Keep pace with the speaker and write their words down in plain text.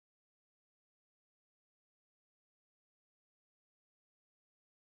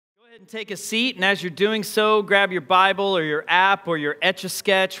ahead and take a seat, and as you're doing so, grab your Bible or your app or your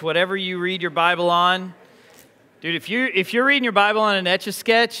Etch-a-Sketch, whatever you read your Bible on. Dude, if you're reading your Bible on an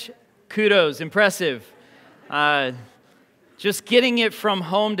Etch-a-Sketch, kudos, impressive. Just getting it from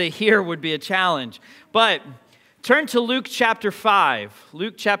home to here would be a challenge. But turn to Luke chapter 5.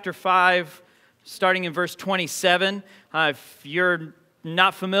 Luke chapter 5, starting in verse 27. If you're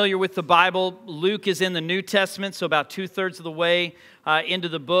not familiar with the Bible, Luke is in the New Testament, so about 2/3 of the way into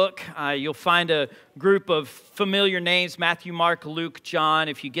the book. You'll find a group of familiar names: Matthew, Mark, Luke, John.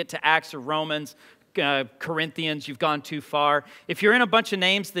 If you get to Acts or Romans, Corinthians, you've gone too far. If you're in a bunch of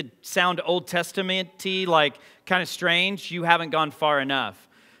names that sound Old Testament-y, like kind of strange, you haven't gone far enough.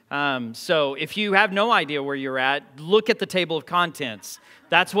 So if you have no idea where you're at, look at the table of contents.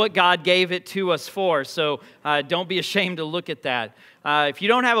 That's what God gave it to us for, so don't be ashamed to look at that. If you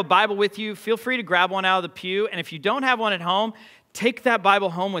don't have a Bible with you, feel free to grab one out of the pew, and if you don't have one at home, take that Bible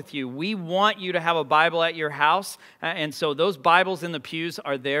home with you. We want you to have a Bible at your house, and so those Bibles in the pews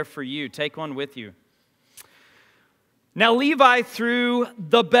are there for you. Take one with you. Now, Levi threw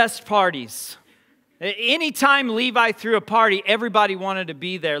the best parties. Anytime Levi threw a party, everybody wanted to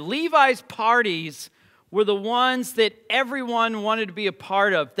be there. Levi's parties were the ones that everyone wanted to be a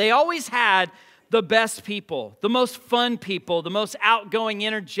part of. They always had the best people, the most fun people, the most outgoing,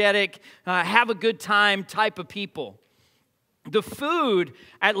 energetic, have a good time type of people. The food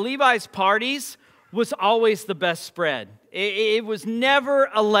at Levi's parties was always the best spread. It was never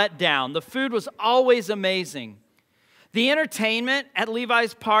a letdown. The food was always amazing. The entertainment at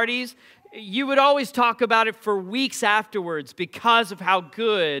Levi's parties, you would always talk about it for weeks afterwards because of how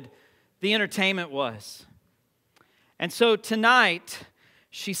good the entertainment was. And so tonight,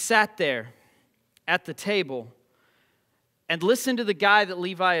 she sat there at the table and listened to the guy that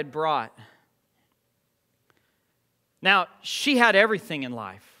Levi had brought. Now, she had everything in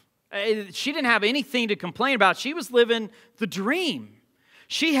life. She didn't have anything to complain about. She was living the dream.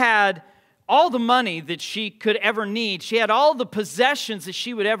 She had all the money that she could ever need. She had all the possessions that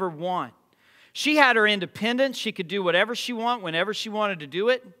she would ever want. She had her independence. She could do whatever she wanted, whenever she wanted to do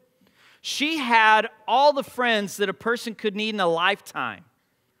it. She had all the friends that a person could need in a lifetime.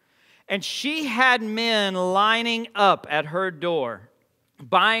 And she had men lining up at her door,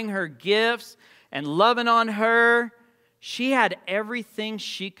 buying her gifts and loving on her. She had everything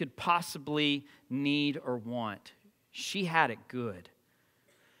she could possibly need or want. She had it good.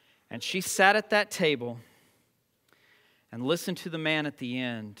 And she sat at that table and listened to the man at the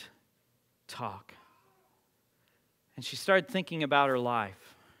end talk. And she started thinking about her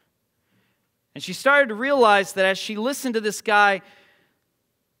life. And she started to realize that as she listened to this guy,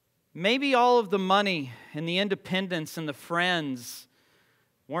 maybe all of the money and the independence and the friends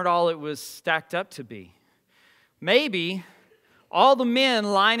weren't all it was stacked up to be. Maybe all the men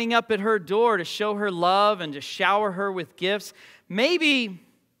lining up at her door to show her love and to shower her with gifts, maybe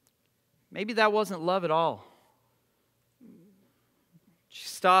that wasn't love at all. She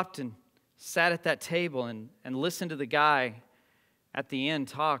stopped and sat at that table and listened to the guy at the end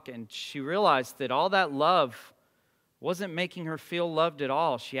talk, and she realized that all that love wasn't making her feel loved at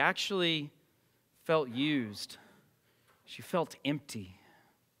all. She actually felt used. She felt empty.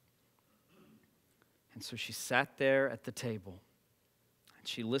 And so she sat there at the table, and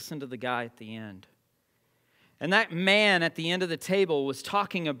she listened to the guy at the end. And that man at the end of the table was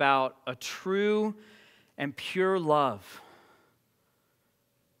talking about a true and pure love,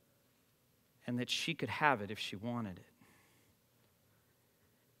 and that she could have it if she wanted it.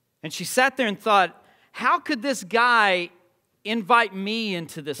 And she sat there and thought, how could this guy invite me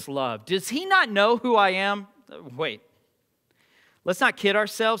into this love? Does he not know who I am? Wait, let's not kid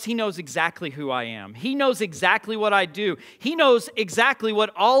ourselves. He knows exactly who I am. He knows exactly what I do. He knows exactly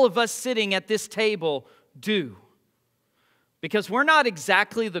what all of us sitting at this table do. Because we're not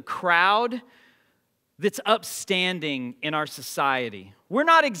exactly the crowd that's upstanding in our society. We're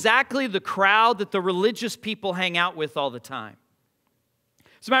not exactly the crowd that the religious people hang out with all the time.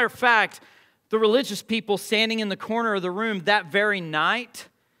 As a matter of fact, the religious people standing in the corner of the room that very night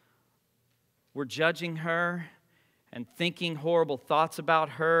were judging her and thinking horrible thoughts about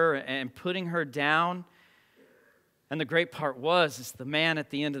her and putting her down. And the great part is the man at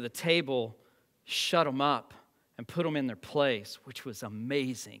the end of the table shut them up and put them in their place, which was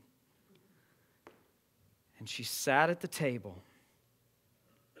amazing. And she sat at the table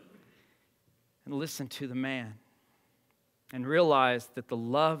and listened to the man and realized that the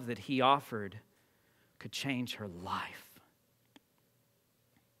love that he offered could change her life.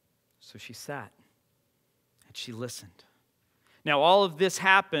 So she sat and she listened. Now, all of this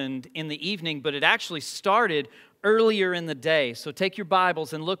happened in the evening, but it actually started earlier in the day. So take your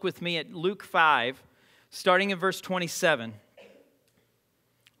Bibles and look with me at Luke 5, starting in verse 27.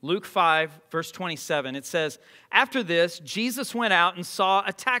 Luke 5, verse 27, it says, "After this, Jesus went out and saw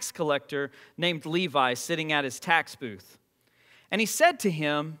a tax collector named Levi sitting at his tax booth. And he said to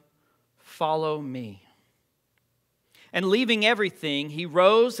him, 'Follow me.' And leaving everything, he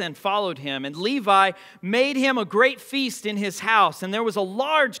rose and followed him. And Levi made him a great feast in his house. And there was a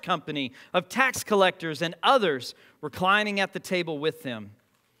large company of tax collectors and others reclining at the table with them.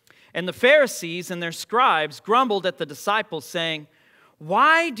 And the Pharisees and their scribes grumbled at the disciples, saying,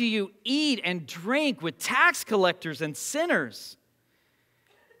 'Why do you eat and drink with tax collectors and sinners?'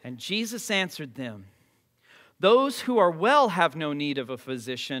 And Jesus answered them, 'Those who are well have no need of a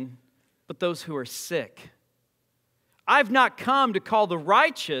physician, but those who are sick. I've not come to call the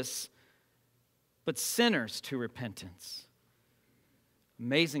righteous, but sinners to repentance.'"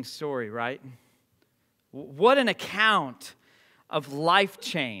 Amazing story, right? What an account of life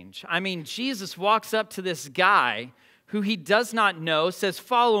change. I mean, Jesus walks up to this guy who he does not know, says,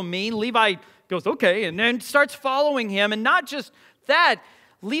 "Follow me." Levi goes, "Okay," and then starts following him. And not just that,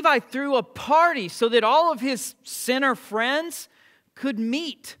 Levi threw a party so that all of his sinner friends could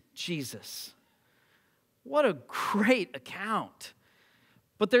meet Jesus. What a great account.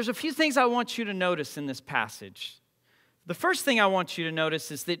 But there's a few things I want you to notice in this passage. The first thing I want you to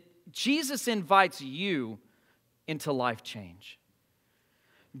notice is that Jesus invites you into life change.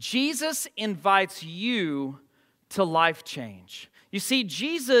 Jesus invites you to life change. You see,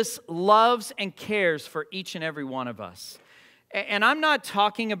 Jesus loves and cares for each and every one of us. And I'm not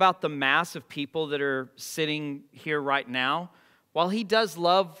talking about the mass of people that are sitting here right now. While he does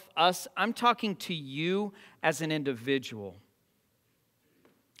love us, I'm talking to you as an individual.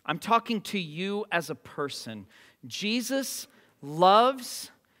 I'm talking to you as a person. Jesus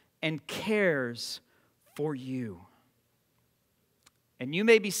loves and cares for you. And you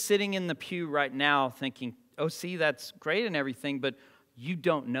may be sitting in the pew right now thinking, "Oh, see, that's great and everything, but you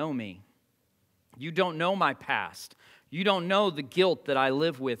don't know me. You don't know my past. You don't know the guilt that I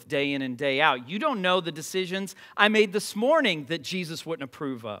live with day in and day out. You don't know the decisions I made this morning that Jesus wouldn't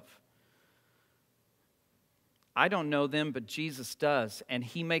approve of." I don't know them, but Jesus does. And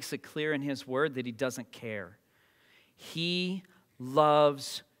he makes it clear in his word that he doesn't care. He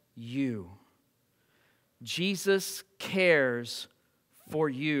loves you. Jesus cares for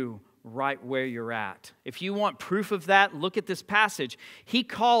you right where you're at. If you want proof of that, look at this passage. He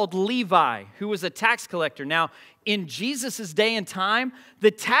called Levi, who was a tax collector. Now, in Jesus' day and time, the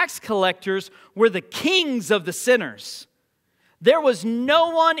tax collectors were the kings of the sinners. There was no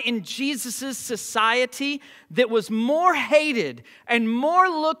one in Jesus' society that was more hated and more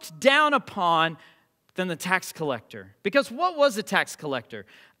looked down upon than the tax collector. Because what was a tax collector?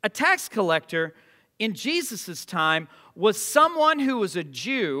 A tax collector in Jesus' time was someone who was a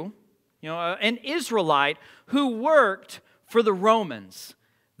Jew, an Israelite who worked for the Romans,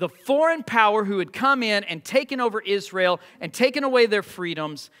 the foreign power who had come in and taken over Israel and taken away their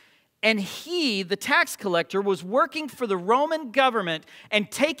freedoms. And he, the tax collector, was working for the Roman government and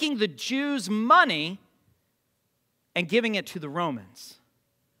taking the Jews' money and giving it to the Romans.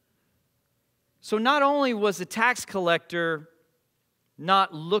 So not only was the tax collector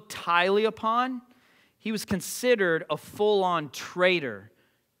not looked highly upon, he was considered a full-on traitor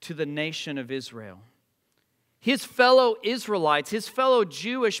to the nation of Israel. His fellow Israelites, his fellow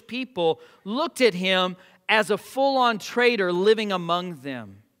Jewish people, looked at him as a full-on traitor living among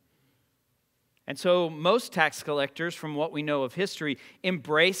them. And so most tax collectors, from what we know of history,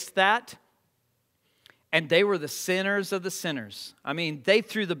 embraced that, and they were the sinners of the sinners. I mean, they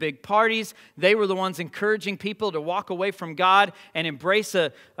threw the big parties. They were the ones encouraging people to walk away from God and embrace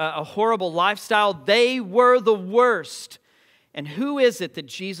a horrible lifestyle. They were the worst. And who is it that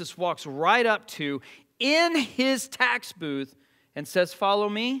Jesus walks right up to in his tax booth and says, "Follow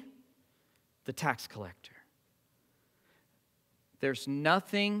me"? The tax collector. There's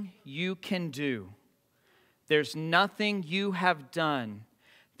nothing you can do. There's nothing you have done.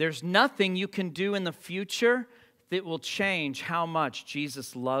 There's nothing you can do in the future that will change how much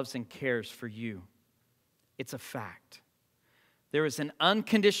Jesus loves and cares for you. It's a fact. There is an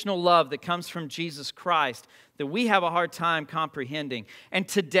unconditional love that comes from Jesus Christ that we have a hard time comprehending. And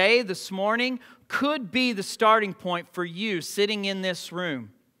today, this morning, could be the starting point for you sitting in this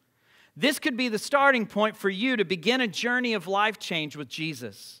room. This could be the starting point for you to begin a journey of life change with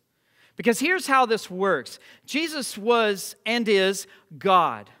Jesus. Because here's how this works. Jesus was and is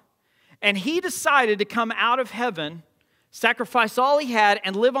God. And he decided to come out of heaven sacrifice all he had,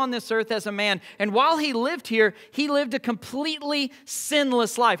 and live on this earth as a man. And while he lived here, he lived a completely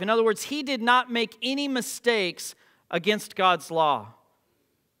sinless life. In other words, he did not make any mistakes against God's law.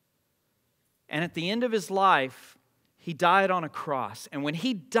 And at the end of his life, he died on a cross. And when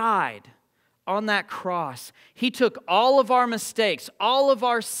he died on that cross, he took all of our mistakes, all of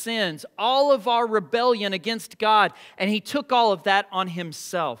our sins, all of our rebellion against God, and he took all of that on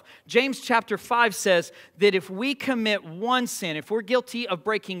himself. James chapter 5 says that if we commit one sin, if we're guilty of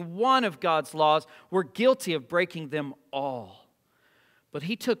breaking one of God's laws, we're guilty of breaking them all. But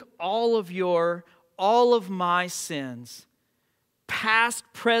he took all of my sins, past,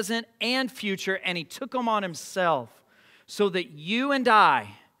 present, and future, and he took them on himself so that you and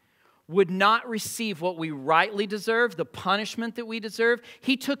I would not receive what we rightly deserve, the punishment that we deserve.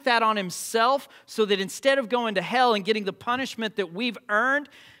 He took that on himself so that instead of going to hell and getting the punishment that we've earned,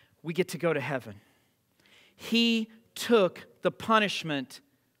 we get to go to heaven. He took the punishment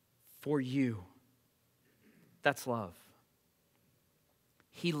for you. That's love.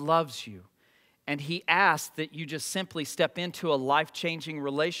 He loves you. And he asks that you just simply step into a life-changing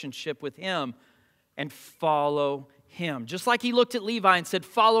relationship with him and follow him. Just like he looked at Levi and said,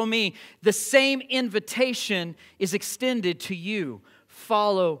 "Follow me," the same invitation is extended to you.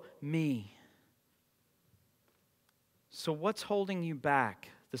 Follow me. So what's holding you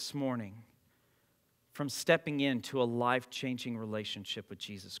back this morning from stepping into a life-changing relationship with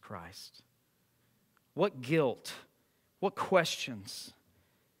Jesus Christ? What guilt, what questions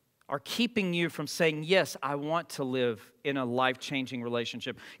are keeping you from saying, "Yes, I want to live in a life-changing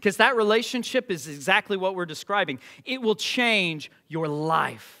relationship"? Because that relationship is exactly what we're describing. It will change your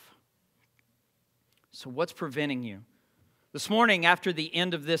life. So what's preventing you? This morning, after the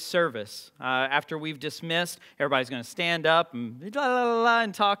end of this service, after we've dismissed, everybody's going to stand up and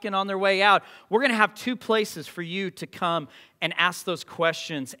and talking on their way out. We're going to have two places for you to come and ask those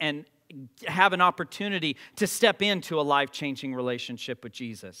questions and have an opportunity to step into a life-changing relationship with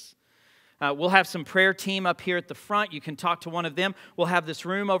Jesus. We'll have some prayer team up here at the front. You can talk to one of them. We'll have this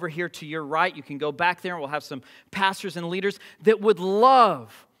room over here to your right. You can go back there, and we'll have some pastors and leaders that would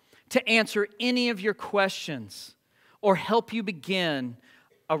love to answer any of your questions or help you begin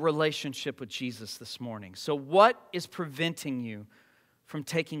a relationship with Jesus this morning. So what is preventing you from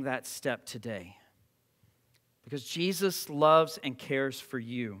taking that step today? Because Jesus loves and cares for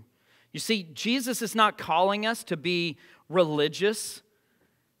you. You see, Jesus is not calling us to be religious.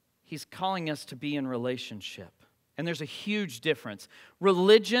 He's calling us to be in relationship. And there's a huge difference.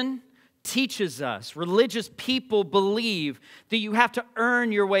 Religion teaches us, religious people believe that you have to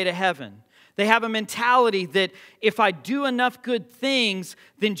earn your way to heaven. They have a mentality that if I do enough good things,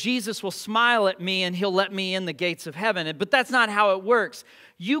 then Jesus will smile at me and he'll let me in the gates of heaven. But that's not how it works.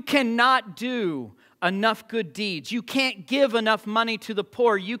 You cannot do enough good deeds. You can't give enough money to the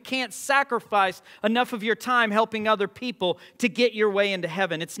poor. You can't sacrifice enough of your time helping other people to get your way into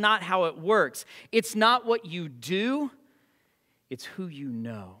heaven. It's not how it works. It's not what you do. It's who you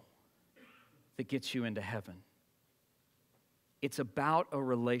know that gets you into heaven. It's about a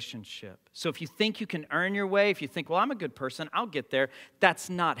relationship. So if you think you can earn your way, if you think, well, I'm a good person, I'll get there, that's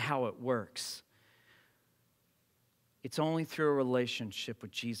not how it works. It's only through a relationship with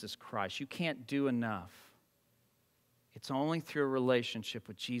Jesus Christ. You can't do enough. It's only through a relationship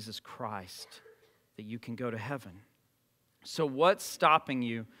with Jesus Christ that you can go to heaven. So what's stopping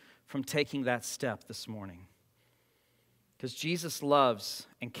you from taking that step this morning? Because Jesus loves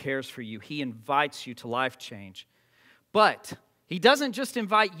and cares for you. He invites you to life change. But he doesn't just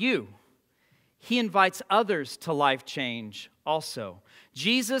invite you. He invites others to life change also.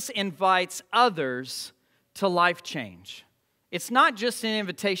 Jesus invites others to life change. It's not just an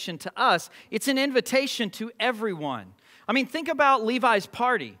invitation to us, it's an invitation to everyone. I mean, think about Levi's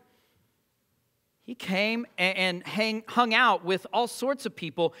party. He came and hung out with all sorts of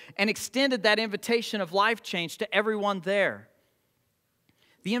people and extended that invitation of life change to everyone there.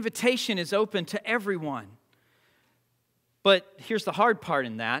 The invitation is open to everyone. But here's the hard part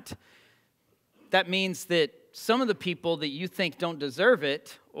in that. That means that some of the people that you think don't deserve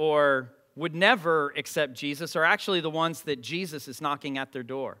it or would never accept Jesus are actually the ones that Jesus is knocking at their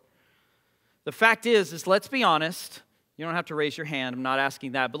door. The fact is let's be honest. You don't have to raise your hand. I'm not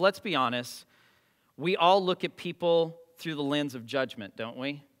asking that. But let's be honest. We all look at people through the lens of judgment, don't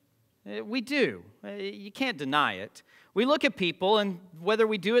we? We do. You can't deny it. We look at people, and whether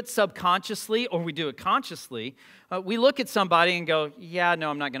we do it subconsciously or we do it consciously, we look at somebody and go, yeah, no,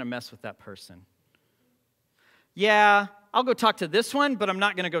 I'm not going to mess with that person. Yeah, I'll go talk to this one, but I'm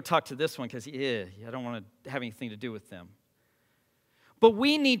not going to go talk to this one because, I don't want to have anything to do with them. But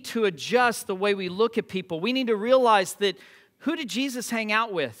we need to adjust the way we look at people. We need to realize that who did Jesus hang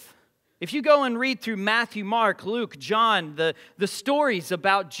out with? If you go and read through Matthew, Mark, Luke, John, the stories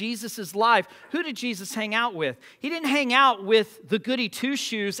about Jesus' life, who did Jesus hang out with? He didn't hang out with the goody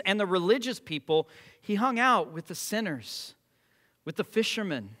two-shoes and the religious people. He hung out with the sinners, with the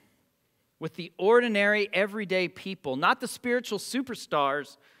fishermen, with the ordinary, everyday people. Not the spiritual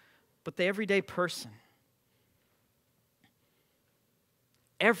superstars, but the everyday person.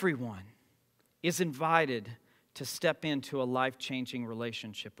 Everyone is invited to step into a life-changing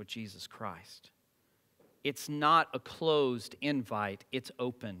relationship with Jesus Christ. It's not a closed invite, it's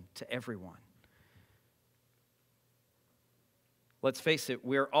open to everyone. Let's face it,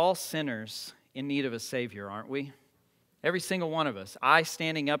 we're all sinners in need of a Savior, aren't we? Every single one of us. I,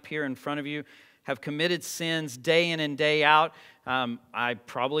 standing up here in front of you, have committed sins day in and day out. I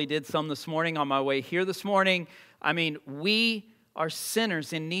probably did some this morning on my way here this morning. I mean, we are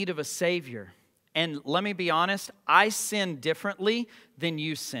sinners in need of a Savior. And let me be honest, I sin differently than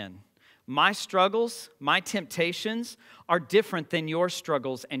you sin. My struggles, my temptations are different than your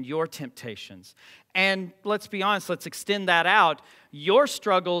struggles and your temptations. And let's be honest, let's extend that out. Your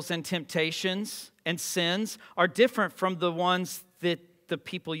struggles and temptations and sins are different from the ones that the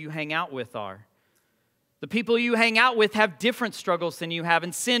people you hang out with are. The people you hang out with have different struggles than you have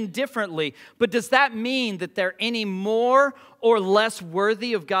and sin differently. But does that mean that they're any more or less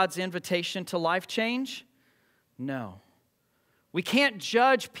worthy of God's invitation to life change? No. We can't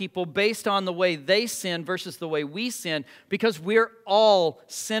judge people based on the way they sin versus the way we sin because we're all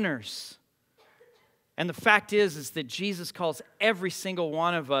sinners. And the fact is that Jesus calls every single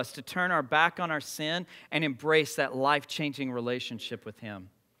one of us to turn our back on our sin and embrace that life-changing relationship with Him.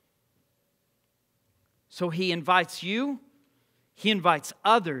 So He invites you, He invites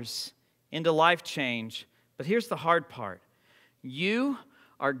others into life change. But here's the hard part. You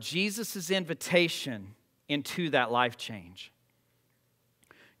are Jesus' invitation into that life change.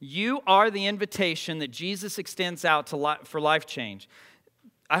 You are the invitation that Jesus extends out for life change.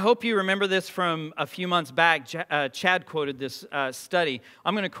 I hope you remember this from a few months back. Chad quoted this study.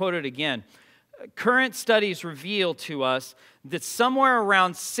 I'm going to quote it again. Current studies reveal to us that somewhere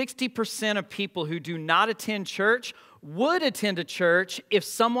around 60% of people who do not attend church would attend a church if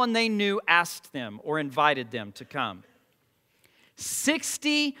someone they knew asked them or invited them to come.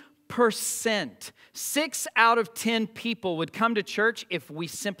 60%. 6 out of 10 people would come to church if we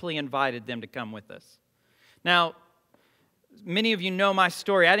simply invited them to come with us. Now, many of you know my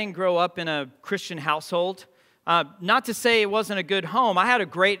story. I didn't grow up in a Christian household. Not to say it wasn't a good home. I had a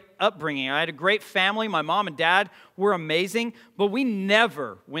great upbringing. I had a great family. My mom and dad were amazing, but we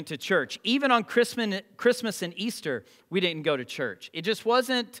never went to church. Even on Christmas and Easter, we didn't go to church. It just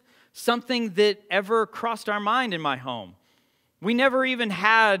wasn't something that ever crossed our mind in my home. We never even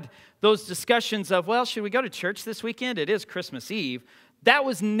had those discussions of, well, should we go to church this weekend? It is Christmas Eve. That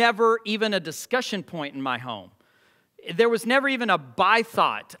was never even a discussion point in my home. There was never even a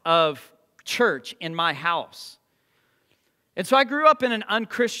bythought of church in my house. And so I grew up in an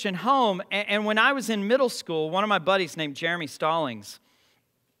unchristian home, and when I was in middle school, one of my buddies named Jeremy Stallings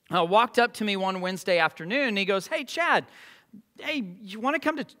walked up to me one Wednesday afternoon, and he goes, hey, Chad, hey, you want to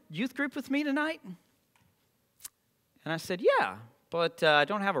come to youth group with me tonight? And I said, yeah, but I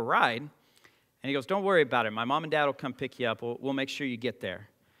don't have a ride. And he goes, don't worry about it. My mom and dad will come pick you up. We'll make sure you get there.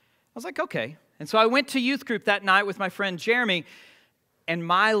 I was like, okay. And so I went to youth group that night with my friend Jeremy, and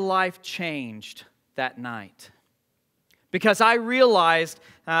my life changed that night. Because I realized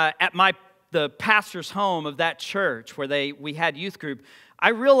at the pastor's home of that church where we had youth group, I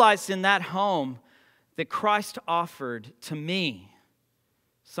realized in that home that Christ offered to me,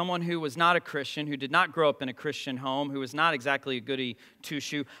 someone who was not a Christian, who did not grow up in a Christian home, who was not exactly a goody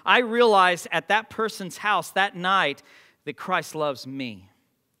two-shoe. I realized at that person's house that night that Christ loves me,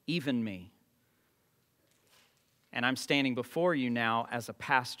 even me. And I'm standing before you now as a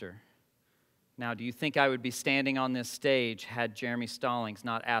pastor. Now, do you think I would be standing on this stage had Jeremy Stallings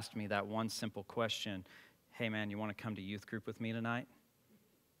not asked me that one simple question, hey man, you want to come to youth group with me tonight?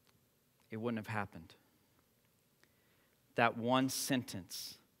 It wouldn't have happened. That one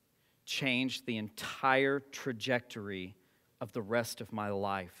sentence changed the entire trajectory of the rest of my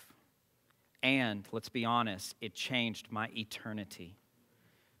life. And, let's be honest, it changed my eternity.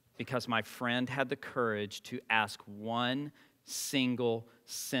 Because my friend had the courage to ask one single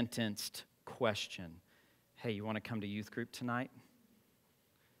sentenced question. Hey, you want to come to youth group tonight?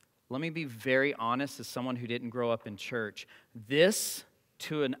 Let me be very honest as someone who didn't grow up in church. This,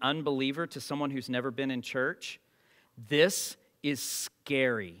 to an unbeliever, to someone who's never been in church, this is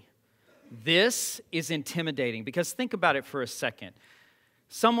scary. This is intimidating. Because think about it for a second.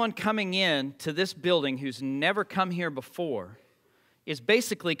 Someone coming in to this building who's never come here before is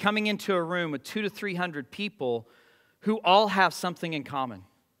basically coming into a room with 200 to 300 people who all have something in common.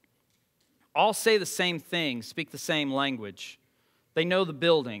 All say the same thing, speak the same language. They know the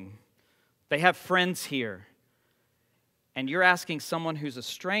building. They have friends here. And you're asking someone who's a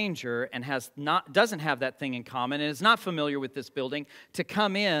stranger and doesn't have that thing in common and is not familiar with this building to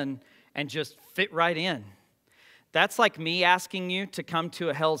come in and just fit right in. That's like me asking you to come to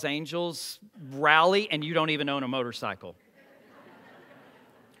a Hells Angels rally and you don't even own a motorcycle.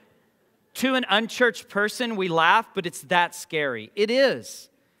 To an unchurched person, we laugh, but it's that scary. It is.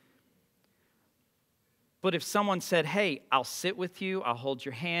 But if someone said, hey, I'll sit with you, I'll hold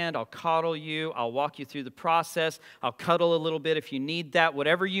your hand, I'll coddle you, I'll walk you through the process, I'll cuddle a little bit if you need that,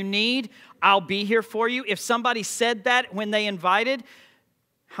 whatever you need, I'll be here for you. If somebody said that when they invited,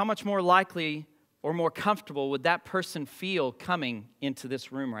 how much more likely or more comfortable would that person feel coming into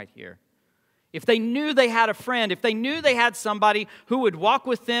this room right here? If they knew they had a friend, if they knew they had somebody who would walk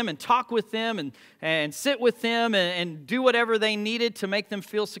with them and talk with them and sit with them and do whatever they needed to make them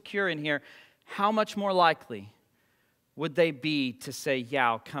feel secure in here, how much more likely would they be to say, yeah,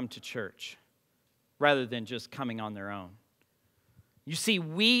 I'll come to church, rather than just coming on their own? You see,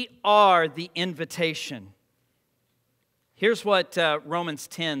 we are the invitation. Here's what Romans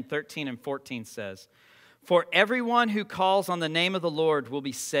 10:13 and 14 says. For everyone who calls on the name of the Lord will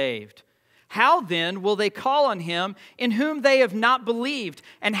be saved. How then will they call on him in whom they have not believed?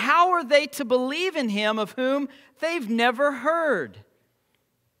 And how are they to believe in him of whom they've never heard?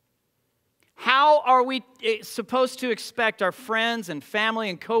 How are we supposed to expect our friends and family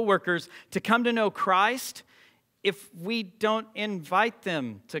and coworkers to come to know Christ if we don't invite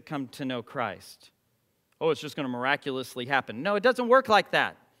them to come to know Christ? Oh, it's just going to miraculously happen. No, it doesn't work like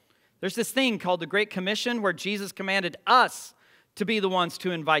that. There's this thing called the Great Commission where Jesus commanded us to be the ones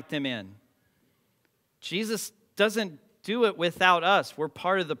to invite them in. Jesus doesn't do it without us. We're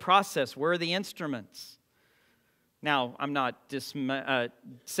part of the process. We're the instruments. Now, I'm not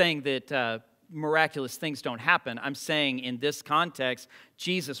saying that miraculous things don't happen. I'm saying in this context,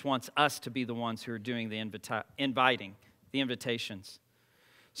 Jesus wants us to be the ones who are doing the inviting, the invitations.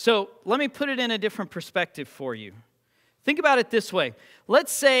 So let me put it in a different perspective for you. Think about it this way.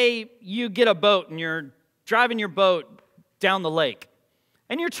 Let's say you get a boat and you're driving your boat down the lake.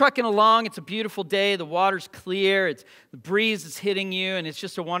 And you're trucking along. It's a beautiful day. The water's clear. The breeze is hitting you, and it's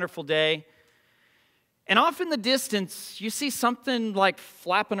just a wonderful day. And off in the distance, you see something like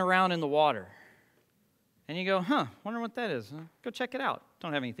flapping around in the water. And you go, wonder what that is. Go check it out.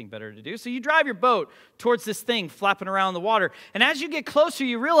 Don't have anything better to do. So you drive your boat towards this thing flapping around in the water. And as you get closer,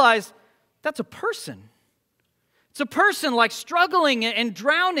 you realize that's a person. It's a person like struggling and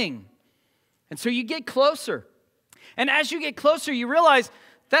drowning. And so you get closer. And as you get closer, you realize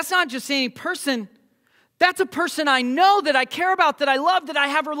that's not just any person. That's a person I know, that I care about, that I love, that I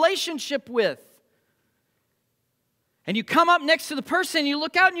have a relationship with. And you come up next to the person, you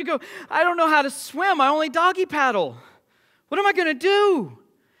look out and you go, I don't know how to swim. I only doggy paddle. What am I going to do?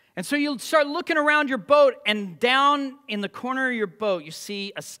 And so you start looking around your boat, and down in the corner of your boat, you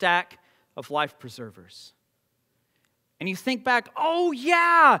see a stack of life preservers. And you think back, oh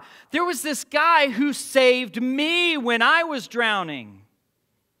yeah, there was this guy who saved me when I was drowning.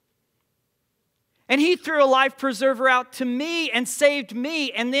 And he threw a life preserver out to me and saved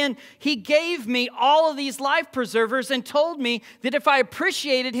me. And then he gave me all of these life preservers and told me that if I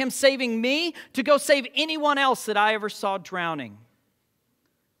appreciated him saving me, to go save anyone else that I ever saw drowning.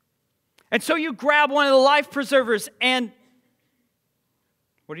 And so you grab one of the life preservers, and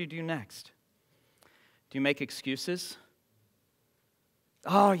what do you do next? Do you make excuses?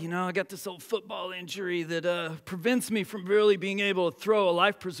 Oh, I got this old football injury that prevents me from really being able to throw a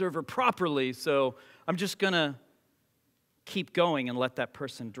life preserver properly, so I'm just going to keep going and let that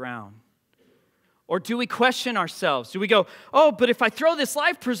person drown. Or do we question ourselves? Do we go, oh, but if I throw this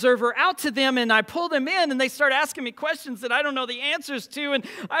life preserver out to them and I pull them in and they start asking me questions that I don't know the answers to and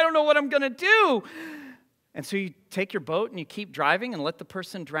I don't know what I'm going to do? And so you take your boat and you keep driving and let the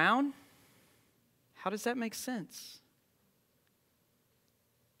person drown? How does that make sense?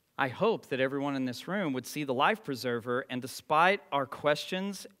 I hope that everyone in this room would see the life preserver, and despite our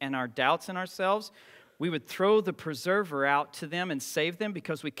questions and our doubts in ourselves, we would throw the preserver out to them and save them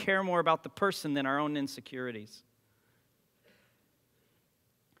because we care more about the person than our own insecurities.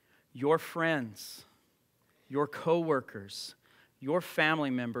 Your friends, your coworkers, your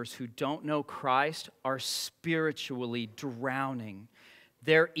family members who don't know Christ are spiritually drowning.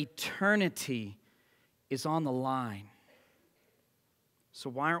 Their eternity is on the line. So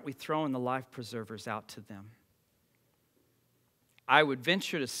why aren't we throwing the life preservers out to them? I would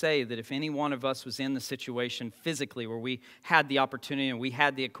venture to say that if any one of us was in the situation physically where we had the opportunity and we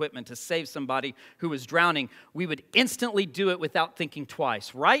had the equipment to save somebody who was drowning, we would instantly do it without thinking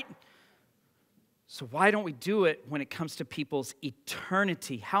twice, right? So why don't we do it when it comes to people's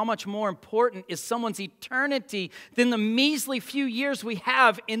eternity? How much more important is someone's eternity than the measly few years we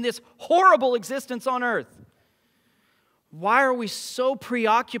have in this horrible existence on earth? Why are we so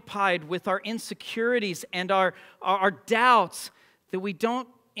preoccupied with our insecurities and our doubts that we don't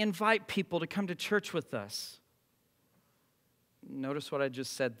invite people to come to church with us? Notice what I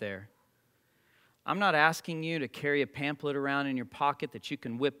just said there. I'm not asking you to carry a pamphlet around in your pocket that you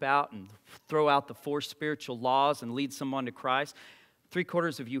can whip out and throw out the 4 spiritual laws and lead someone to Christ.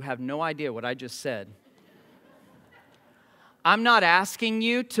 3/4 of you have no idea what I just said. I'm not asking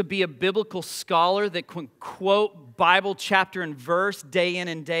you to be a biblical scholar that can quote Bible chapter and verse day in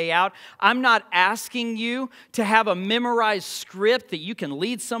and day out. I'm not asking you to have a memorized script that you can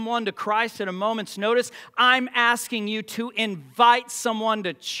lead someone to Christ at a moment's notice. I'm asking you to invite someone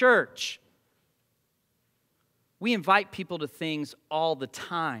to church. We invite people to things all the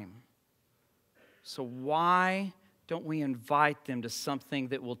time. So why don't we invite them to something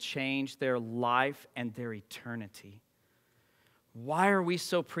that will change their life and their eternity? Why are we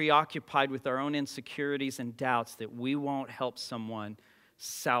so preoccupied with our own insecurities and doubts that we won't help someone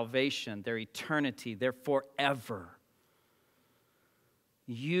salvation, their eternity, their forever?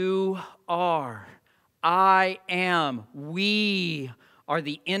 You are, I am, we are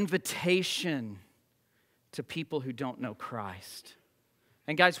the invitation to people who don't know Christ.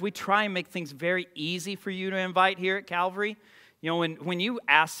 And guys, we try and make things very easy for you to invite here at Calvary. You know, when you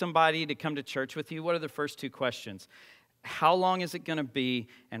ask somebody to come to church with you, what are the first 2 questions? How long is it going to be,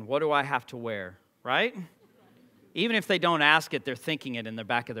 and what do I have to wear, right? Even if they don't ask it, they're thinking it in the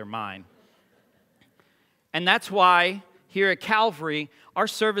back of their mind. And that's why here at Calvary, our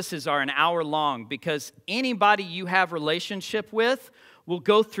services are an hour long, because anybody you have relationship with will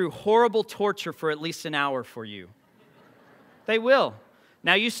go through horrible torture for at least an hour for you. They will.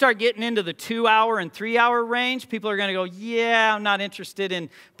 Now, you start getting into the 2-hour and 3-hour range, people are going to go, yeah, I'm not interested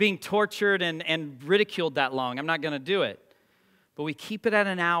in being tortured and ridiculed that long. I'm not going to do it. But we keep it at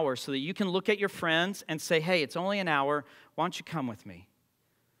an hour so that you can look at your friends and say, hey, it's only an hour. Why don't you come with me?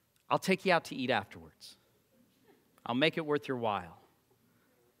 I'll take you out to eat afterwards. I'll make it worth your while.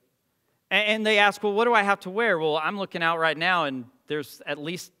 And they ask, well, what do I have to wear? Well, I'm looking out right now, and there's at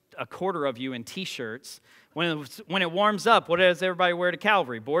least 1/4 of you in T-shirts. When it warms up, what does everybody wear to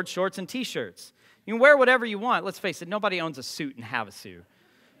Calvary? Board shorts and T-shirts. You can wear whatever you want. Let's face it, nobody owns a suit and have a suit.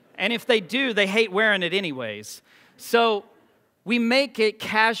 And if they do, they hate wearing it anyways. So we make it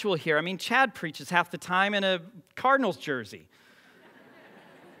casual here. I mean, Chad preaches half the time in a Cardinals jersey.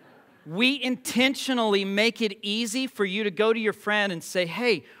 We intentionally make it easy for you to go to your friend and say,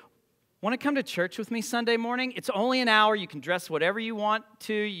 hey, want to come to church with me Sunday morning? It's only an hour. You can dress whatever you want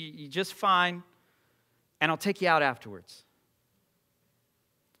to. You're just fine. And I'll take you out afterwards.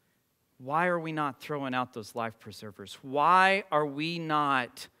 Why are we not throwing out those life preservers? Why are we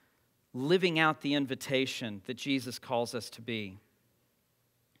not living out the invitation that Jesus calls us to be?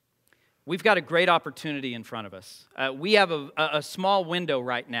 We've got a great opportunity in front of us. We have a small window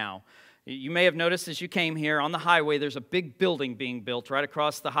right now. You may have noticed as you came here on the highway, there's a big building being built right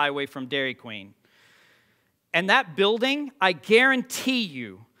across the highway from Dairy Queen. And that building, I guarantee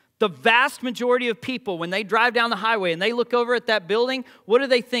you, the vast majority of people, when they drive down the highway and they look over at that building, what are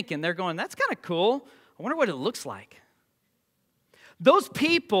they thinking? They're going, that's kind of cool. I wonder what it looks like. Those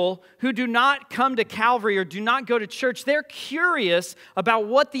people who do not come to Calvary or do not go to church, they're curious about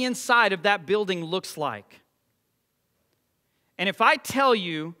what the inside of that building looks like. And if I tell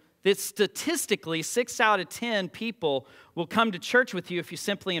you that statistically 6 out of 10 people will come to church with you if you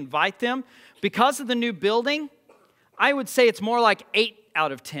simply invite them, because of the new building, I would say it's more like 8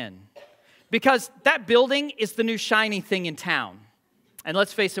 out of 10. Because that building is the new shiny thing in town. And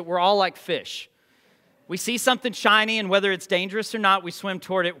let's face it, we're all like fish. We see something shiny, and whether it's dangerous or not, we swim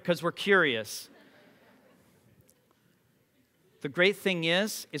toward it because we're curious. The great thing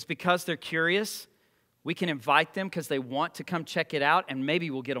is because they're curious, we can invite them because they want to come check it out, and maybe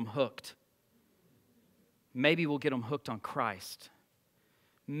we'll get them hooked. Maybe we'll get them hooked on Christ.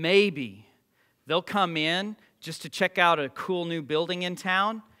 Maybe they'll come in just to check out a cool new building in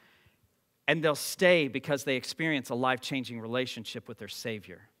town, and they'll stay because they experience a life-changing relationship with their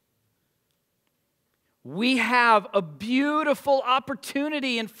Savior. We have a beautiful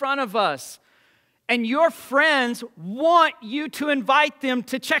opportunity in front of us, and your friends want you to invite them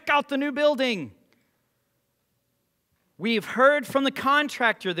to check out the new building. We've heard from the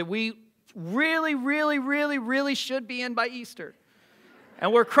contractor that we really should be in by Easter.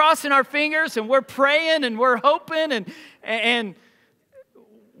 And we're crossing our fingers and we're praying and we're hoping and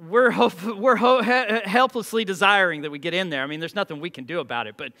we're helplessly desiring that we get in there. I mean, there's nothing we can do about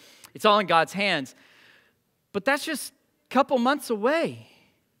it, but it's all in God's hands. But that's just a couple months away.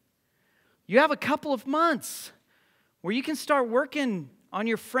 You have a couple of months where you can start working on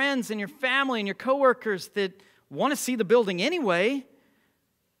your friends and your family and your coworkers that want to see the building anyway,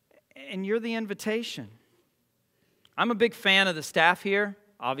 and you're the invitation. I'm a big fan of the staff here.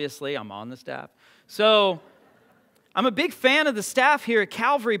 Obviously, I'm on the staff. So I'm a big fan of the staff here at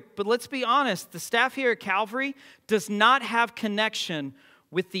Calvary, but let's be honest, the staff here at Calvary does not have connection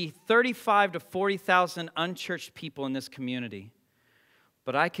with the 35 to 40,000 unchurched people in this community.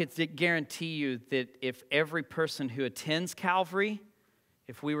 But I could guarantee you that if every person who attends Calvary,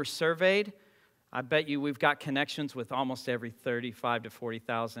 if we were surveyed, I bet you we've got connections with almost every 35 to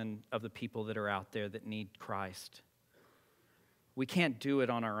 40,000 of the people that are out there that need Christ. We can't do it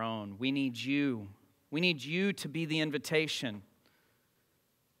on our own. We need you. We need you to be the invitation.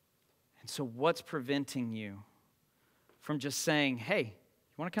 And so what's preventing you from just saying, hey,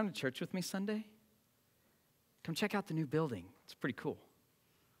 you want to come to church with me Sunday? Come check out the new building. It's pretty cool.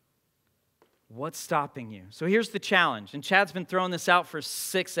 What's stopping you? So here's the challenge. And Chad's been throwing this out for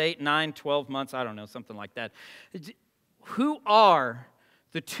 6, 8, 9, 12 months. I don't know, something like that. Who are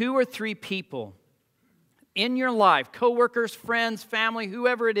the 2 or 3 people in your life, coworkers, friends, family,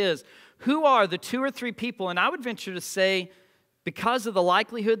 whoever it is, who are the 2 or 3 people, and I would venture to say, because of the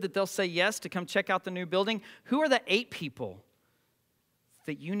likelihood that they'll say yes to come check out the new building, who are the 8 people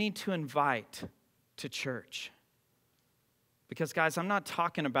that you need to invite to church? Because, guys, I'm not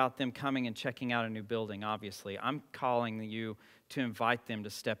talking about them coming and checking out a new building, obviously. I'm calling you to invite them to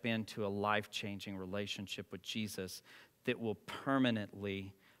step into a life-changing relationship with Jesus that will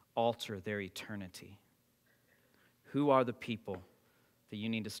permanently alter their eternity. Who are the people that you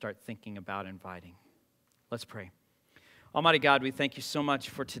need to start thinking about inviting? Let's pray. Almighty God, we thank you so much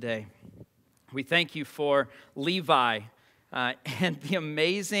for today. We thank you for Levi and the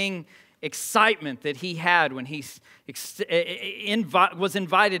amazing excitement that he had when he was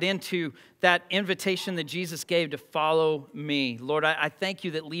invited into that invitation that Jesus gave to follow me. Lord, I thank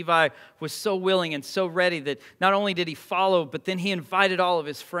you that Levi was so willing and so ready that not only did he follow, but then he invited all of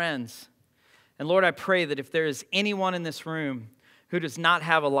his friends. And Lord, I pray that if there is anyone in this room who does not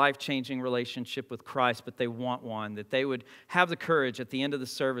have a life-changing relationship with Christ, but they want one, that they would have the courage at the end of the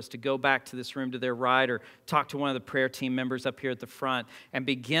service to go back to this room to their right or talk to one of the prayer team members up here at the front and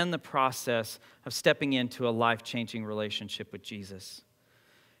begin the process of stepping into a life-changing relationship with Jesus.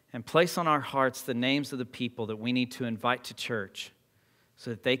 And place on our hearts the names of the people that we need to invite to church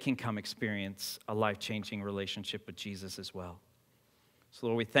so that they can come experience a life-changing relationship with Jesus as well. So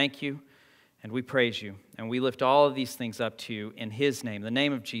Lord, we thank you. And we praise you, and we lift all of these things up to you in his name, the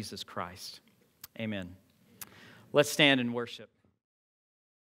name of Jesus Christ. Amen. Let's stand and worship.